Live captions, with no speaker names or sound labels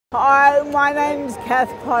Hi, my name's Kath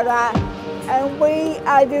Potter and we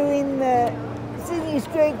are doing the Sydney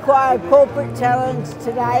Street Choir Corporate Challenge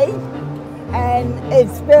today and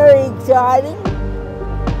it's very exciting.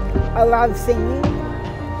 I love singing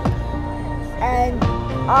and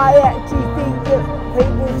I actually think that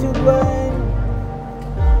people should learn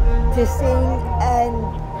to sing and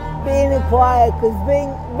be in a choir because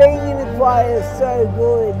being in a choir is so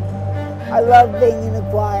good. I love being in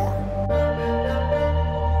a choir.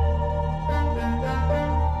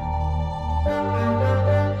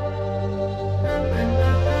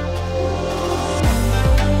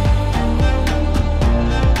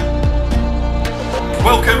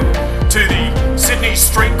 Welcome to the Sydney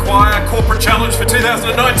Street Choir Corporate Challenge for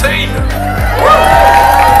 2019.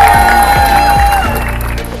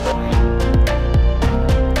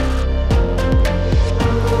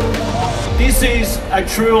 This is a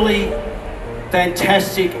truly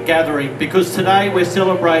fantastic gathering because today we're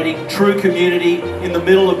celebrating true community in the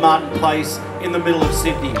middle of Martin Place, in the middle of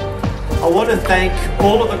Sydney. I want to thank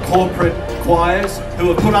all of the corporate choirs who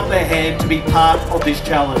have put up their hand to be part of this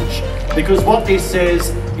challenge, because what this says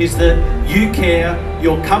is that you care,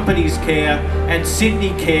 your companies care, and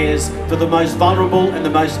Sydney cares for the most vulnerable and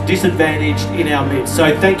the most disadvantaged in our midst.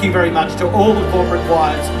 So thank you very much to all the corporate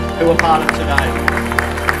choirs who are part of today.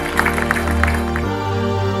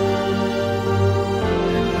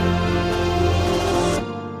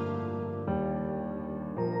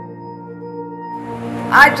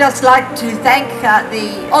 I'd just like to thank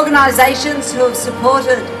the organisations who have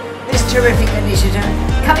supported this terrific initiative,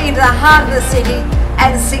 coming into the heart of the city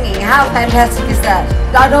and singing. How fantastic is that?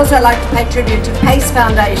 I'd also like to pay tribute to Pace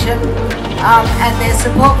Foundation and their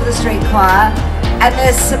support for the street choir and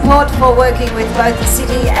their support for working with both the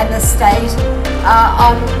city and the state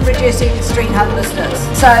on reducing street homelessness.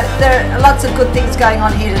 So there are lots of good things going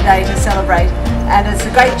on here today to celebrate, and it's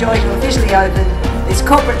a great joy to officially open this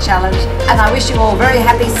corporate challenge, and I wish you all very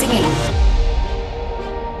happy singing.